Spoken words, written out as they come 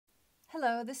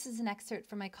Hello, this is an excerpt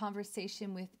from my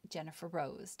conversation with Jennifer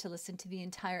Rose. To listen to the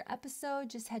entire episode,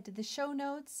 just head to the show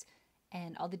notes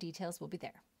and all the details will be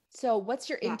there. So what's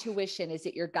your Yeah. intuition? Is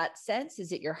it your gut sense?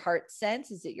 Is it your heart sense?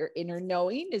 Is it your inner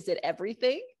knowing? Is it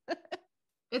everything?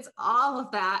 It's all of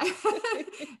that.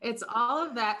 It's all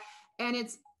of that. And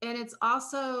it's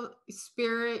also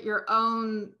spirit, your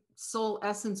own soul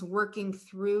essence working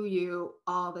through you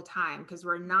all the time, because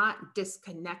we're not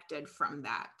disconnected from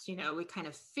that. We kind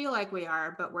of feel like we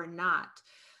are, but we're not.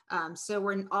 So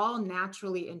we're all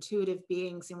naturally intuitive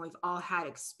beings, and we've all had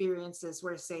experiences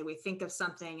where, say, we think of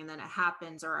something and then it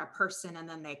happens, or a person and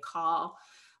then they call.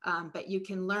 But you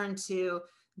can learn to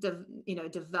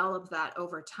develop that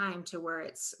over time to where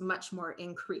it's much more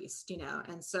increased,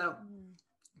 and so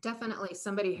definitely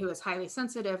somebody who is highly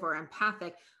sensitive or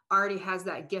empathic already has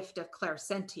that gift of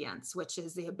clairsentience, which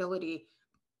is the ability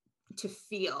to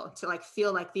feel like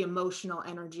the emotional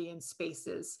energy in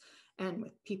spaces and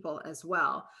with people as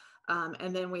well.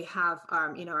 And then we have,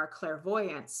 our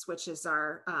clairvoyance, which is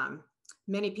our,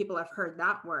 many people have heard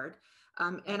that word.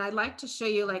 And I'd like to show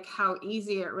you like how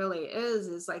easy it really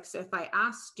is like, so if I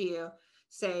asked you,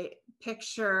 say,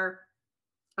 picture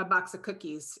a box of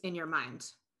cookies in your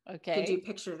mind. Okay. Could you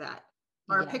picture that?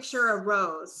 Or Yes. picture a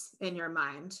rose in your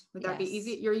mind. Would that be Yes.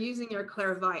 easy? You're using your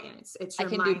clairvoyance. It's your I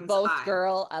can mind's do both, eye.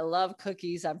 girl. I love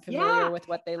cookies. I'm familiar with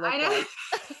what they look like.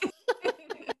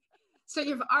 So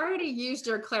you've already used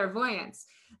your clairvoyance.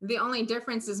 The only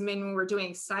difference is when we're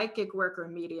doing psychic work or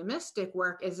mediumistic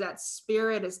work is that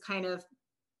spirit is kind of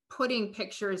putting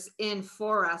pictures in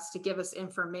for us to give us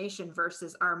information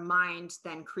versus our mind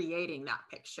then creating that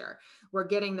picture. We're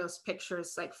getting those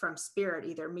pictures like from spirit,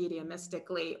 either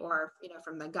mediumistically or,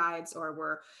 from the guides,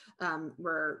 or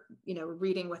we're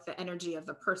reading with the energy of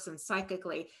the person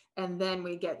psychically. And then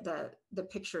we get the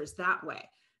pictures that way.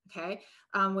 Okay.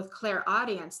 With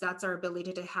clairaudience, that's our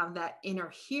ability to have that inner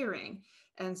hearing.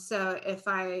 And so if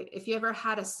you ever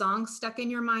had a song stuck in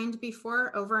your mind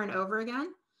before over and over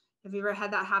again, have you ever had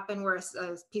that happen where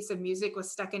a piece of music was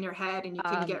stuck in your head and you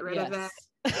couldn't get rid of it?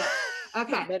 Yeah.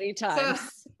 Okay. Many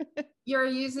times. So you're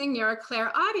using your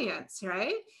clairaudience,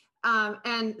 right?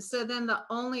 And so then the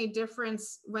only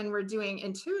difference when we're doing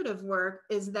intuitive work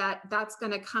is that that's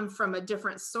going to come from a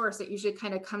different source. It usually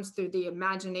kind of comes through the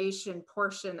imagination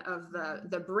portion of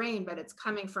the brain, but it's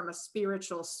coming from a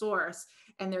spiritual source.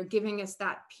 And they're giving us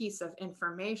that piece of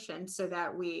information so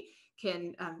that we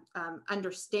can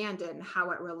understand it and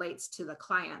how it relates to the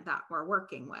client that we're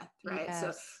working with, right? Yes.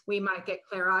 So we might get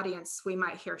clairaudience. We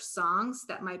might hear songs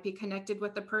that might be connected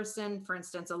with the person. For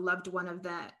instance, a loved one of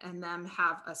them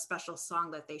have a special song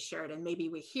that they shared, and maybe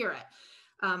we hear it,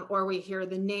 or we hear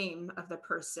the name of the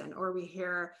person, or we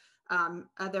hear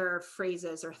other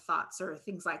phrases or thoughts or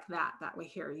things like that we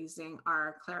hear using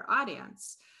our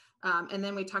clairaudience. And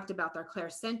then we talked about our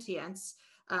clairsentience.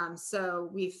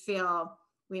 So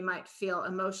we might feel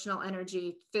emotional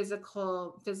energy,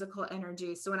 physical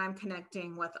energy. So when I'm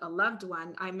connecting with a loved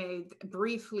one, I may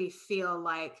briefly feel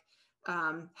like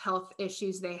health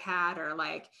issues they had, or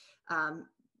like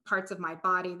parts of my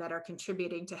body that are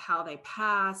contributing to how they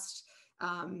passed,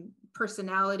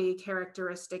 personality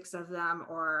characteristics of them,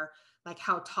 or like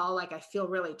how tall, like I feel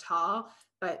really tall,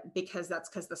 but because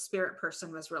the spirit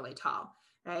person was really tall.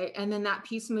 Right. And then that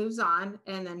piece moves on,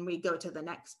 and then we go to the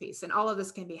next piece, and all of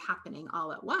this can be happening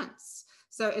all at once.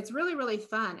 So it's really, really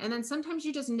fun. And then sometimes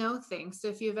you just know things. So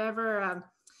if you've ever,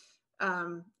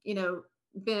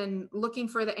 been looking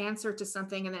for the answer to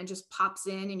something and then just pops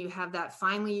in and you have that,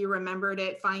 finally you remembered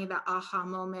it, finally that aha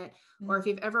moment. Or if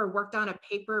you've ever worked on a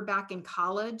paper back in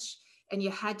college and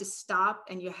you had to stop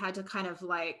and you had to kind of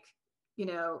like,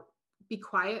 be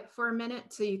quiet for a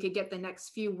minute so you could get the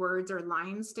next few words or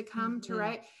lines to come to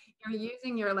write. You're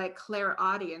using your like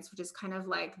clairaudience, which is kind of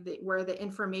like where the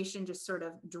information just sort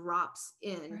of drops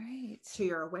in to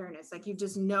your awareness. Like you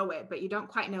just know it, but you don't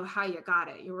quite know how you got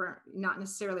it. You were not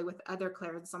necessarily with other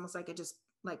clairs. It's almost like it just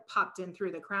like popped in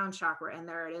through the crown chakra and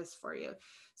there it is for you.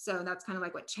 So that's kind of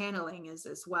like what channeling is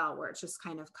as well, where it's just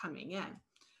kind of coming in.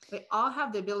 They all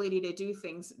have the ability to do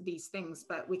these things,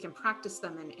 but we can practice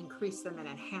them and increase them and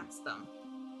enhance them.